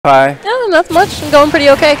Hi. Yeah, not much. I'm going pretty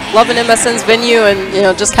okay. Loving MSM's venue and, you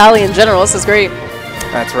know, just Cali in general. This is great.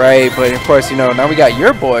 That's right, but of course, you know, now we got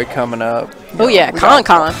your boy coming up. Oh yeah,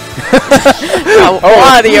 ConCon.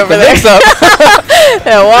 WaDi over there.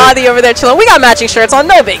 Yeah, WaDi over there chilling. We got matching shirts on,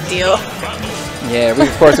 no big deal. Yeah,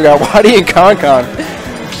 of course we got WaDi and ConCon.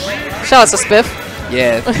 Shout out to Spiff.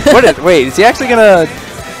 Yeah. Wait, is he actually gonna?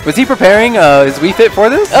 Was he preparing his Wii Fit for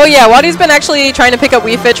this? Oh yeah, WaDi's been actually trying to pick up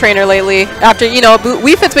Wii Fit trainer lately. After, you know,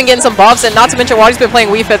 Wii Fit's been getting some buffs, and not to mention WaDi's been playing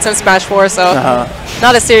Wii Fit since Smash 4, so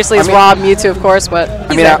not as seriously as Rob, Mewtwo, of course, but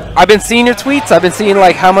I mean, I've been seeing your tweets. I've been seeing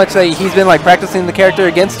like how much he's been like practicing the character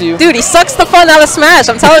against you. Dude, he sucks the fun out of Smash.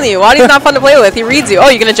 I'm telling you, WaDi's not fun to play with. He reads you. Oh,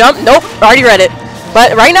 you gonna jump? Nope, already read it.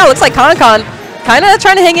 But right now, it looks like ConCon kind of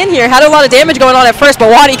trying to hang in here. Had a lot of damage going on at first,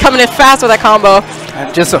 but WaDi coming in fast with that combo.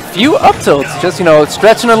 Just a few up tilts, just, you know,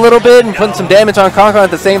 stretching a little bit and putting some damage on ConCon at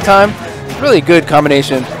the same time. Really good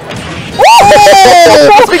combination.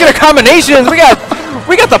 Speaking of combinations, we got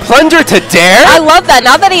the plunger to dare. I love that.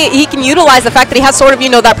 Now that he can utilize the fact that he has sort of, you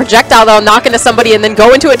know, that projectile that'll knock into somebody and then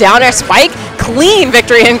go into a down air spike. Clean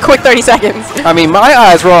victory in quick 30 seconds. I mean, my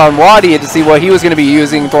eyes were on WaDi to see what he was going to be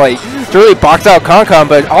using to, like, to really box out ConCon,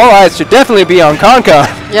 but all eyes should definitely be on ConCon.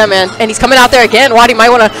 Yeah, man. And he's coming out there again. WaDi might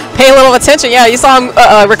want to pay a little attention. Yeah, you saw him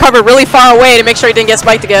recover really far away to make sure he didn't get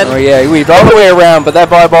spiked again. Oh, yeah, he weaved all the way around, but that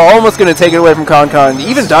volleyball almost going to take it away from ConCon.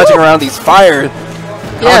 Even dodging around these fires.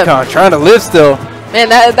 ConCon trying to live still. Man,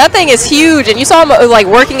 that thing is huge, and you saw him like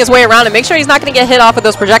working his way around and make sure he's not going to get hit off with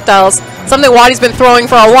those projectiles. Something WaDi's been throwing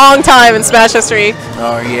for a long time in Smash history.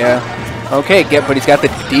 Oh, yeah. Okay, but he's got the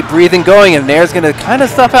deep breathing going, and Nair's going to kind of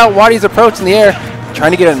stuff out WaDi's approach in the air,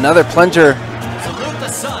 trying to get another plunger.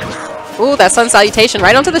 Ooh, that sun salutation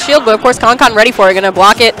right onto the shield, but of course ConCon ready for it, going to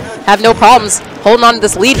block it, have no problems, holding on to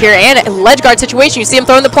this lead here, and a ledge guard situation. You see him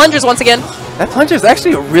throwing the plungers once again. That plunger is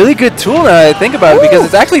actually a really good tool now that I think about it, because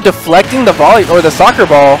it's actually deflecting the volley or the soccer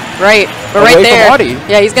ball. Right, but right there, WaDi.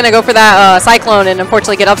 Yeah, he's going to go for that cyclone and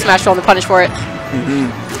unfortunately get up smash roll and punish for it.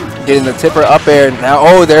 Getting the tipper up air. Now,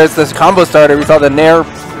 oh, there's this combo starter. We saw the Nair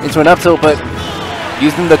into an up tilt, but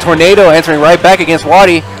using the tornado, answering right back against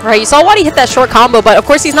WaDi. Right, you saw WaDi hit that short combo, but of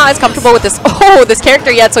course he's not as comfortable with this this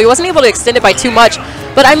character yet, so he wasn't able to extend it by too much.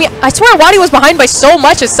 But I mean, I swear WaDi was behind by so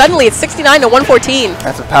much, as suddenly it's 69 to 114.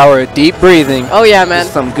 That's the power of deep breathing. Oh yeah, man.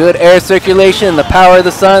 Just some good air circulation, the power of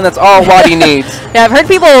the sun. That's all WaDi needs. Yeah, I've heard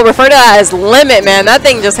people refer to that as limit, man. That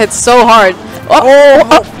thing just hits so hard. What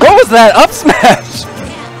was that up smash?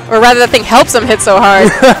 Or rather, that thing helps him hit so hard.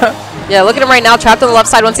 Yeah, look at him right now, trapped on the left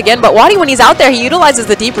side once again. But WaDi, when he's out there, he utilizes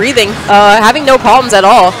the deep breathing, having no problems at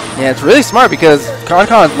all. Yeah, it's really smart because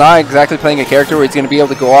ConCon's not exactly playing a character where he's going to be able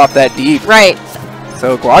to go off that deep. Right.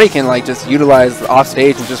 So WaDi can like just utilize the off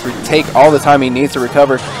stage and just take all the time he needs to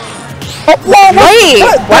recover. Oh, whoa, wait!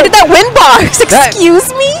 Why did that win box? Excuse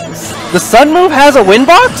me? The sun move has a win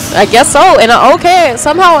box? I guess so. And okay,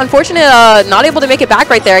 somehow, unfortunate, not able to make it back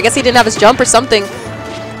right there. I guess he didn't have his jump or something.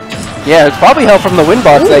 Yeah, it's probably help from the win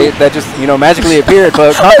box that just, you know, magically appeared.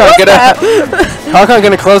 But ConCon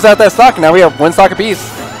gonna close out that stock. Now we have one stock apiece.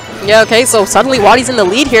 Yeah, okay, so suddenly WaDi's in the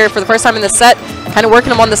lead here for the first time in the set. Kind of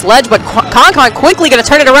working him on this ledge, but ConCon quickly going to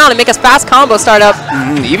turn it around and make a fast combo startup.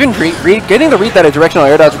 Even getting the read that a directional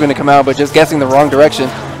air dodge was going to come out, but just guessing the wrong direction.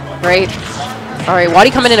 Right. All right,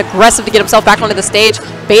 WaDi coming in aggressive to get himself back onto the stage,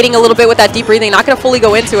 baiting a little bit with that deep breathing, not going to fully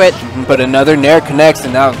go into it. But another Nair connects,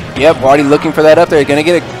 and now, yep, WaDi looking for that up there. Going to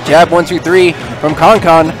get a jab 1, 2, 3 from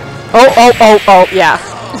ConCon. Oh, yeah.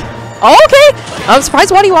 Oh, okay. I'm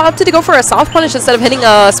surprised WaDi opted to go for a soft punish instead of hitting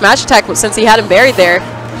a smash attack since he had him buried there.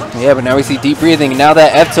 Yeah, but now we see deep breathing, and now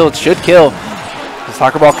that F tilt should kill. The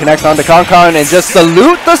soccer ball connects onto ConCon and just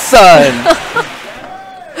salute the sun.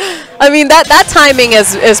 I mean, that timing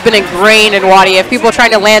has been ingrained in WaDi. If people are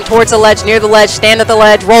trying to land towards the ledge, near the ledge, stand at the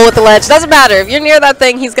ledge, roll with the ledge, doesn't matter. If you're near that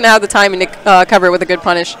thing, he's going to have the timing to cover it with a good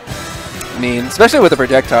punish. I mean, especially with the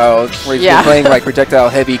projectile, where he's been playing like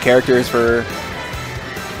projectile-heavy characters for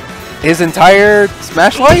his entire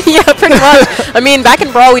Smash life? Yeah, pretty much. I mean, back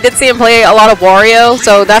in Brawl, we did see him play a lot of Wario,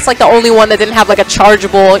 so that's like the only one that didn't have like a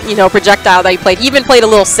chargeable, you know, projectile that he played. He even played a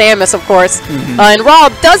little Samus, of course. And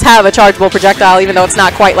Rob does have a chargeable projectile, even though it's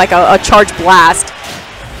not quite like a charge blast.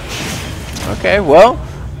 Okay, well,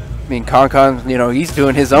 I mean, ConCon, you know, he's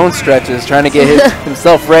doing his own stretches, trying to get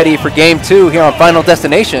himself ready for Game 2 here on Final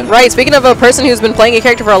Destination. Right, speaking of a person who's been playing a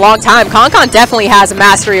character for a long time, ConCon definitely has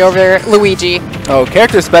mastery over Luigi. Oh,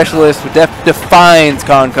 character specialist defines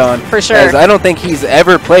ConCon. For sure. As I don't think he's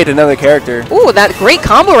ever played another character. Ooh, that great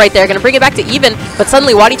combo right there. Going to bring it back to even, but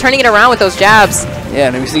suddenly WaDi turning it around with those jabs. Yeah,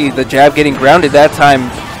 and we see the jab getting grounded that time.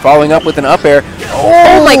 following up with an up air.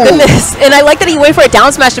 Oh my goodness. And I like that he waited for a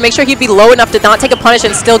down smash to make sure he'd be low enough to not take a punish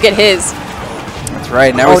and still get his. That's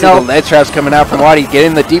right. Now we see the ledge traps coming out from WaDi,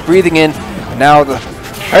 getting the deep breathing in. And now the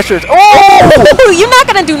pressure's... Oh! You're not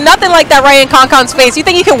going to do nothing like that right in ConCon's face. You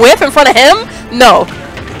think you can whiff in front of him? No.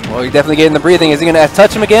 Well, you're definitely getting the breathing. Is he going to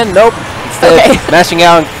touch him again? Nope. Instead, mashing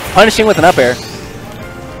out and punishing with an up air.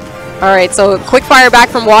 All right, so quick fire back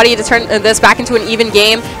from WaDi to turn this back into an even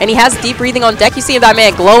game. And he has deep breathing on deck. You see that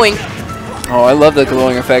man glowing. Oh, I love the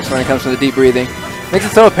glowing effects when it comes to the deep breathing. Makes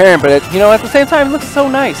it so apparent, but you know, at the same time, it looks so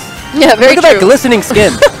nice. Yeah, very true. Look at that glistening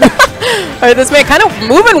skin. All right, this man kind of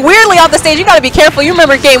moving weirdly off the stage. You got to be careful. You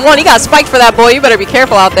remember game 1, he got spiked for that, boy. You better be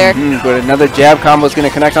careful out there. But another jab combo is going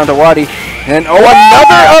to connect onto WaDi. And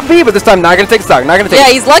another up B, but this time not going to take stock. Not going to take.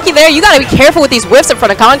 Yeah, he's lucky there. You got to be careful with these whiffs in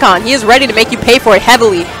front of ConCon. He is ready to make you pay for it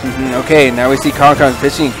heavily. Okay, now we see ConCon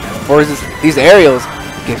pitching for these aerials.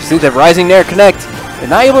 You see the rising nair connect. They're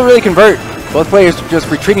not able to really convert. Both players just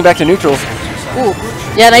retreating back to neutral. Ooh.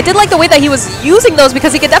 Yeah, and I did like the way that he was using those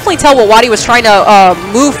because he could definitely tell what WaDi was trying to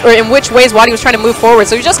move, or in which ways WaDi was trying to move forward.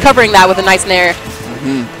 So he's just covering that with a nice nair.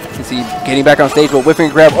 You see getting back on stage, but whiffing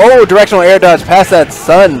grab. Oh, directional air dodge past that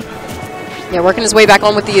sun. Yeah, working his way back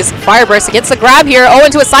on with these fire bursts. He gets the grab here. Oh,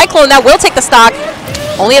 into a cyclone. That will take the stock.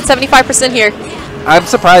 Only at 75% here. I'm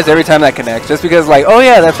surprised every time that connects, just because, like, oh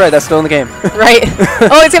yeah, that's right, that's still in the game. Right.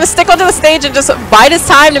 Oh, he's going to stick onto the stage and just bide his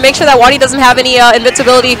time to make sure that WaDi doesn't have any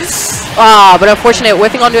invincibility. But unfortunate,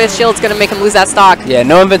 whiffing onto his shield is going to make him lose that stock. Yeah,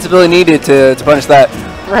 no invincibility needed to punish that.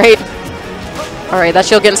 Right. All right, that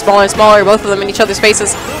shield getting smaller and smaller, both of them in each other's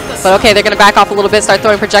faces. But okay, they're going to back off a little bit, start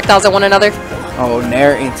throwing projectiles at one another. Oh,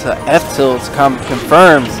 nair into F tilt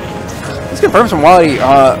confirms. This confirms from WaDi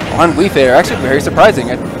on Wii Fit are actually very surprising.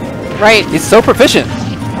 Right. He's so proficient.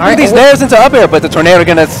 Look at these nairs into up air, but the tornado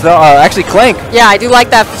gonna actually clank. Yeah, I do like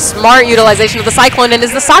that smart utilization of the cyclone. And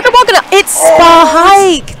is the soccer ball gonna? It's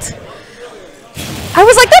spiked. I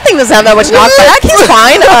was like, that thing doesn't have that much knockback. He's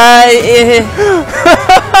fine.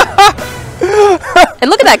 And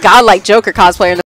look at that godlike Joker cosplayer in the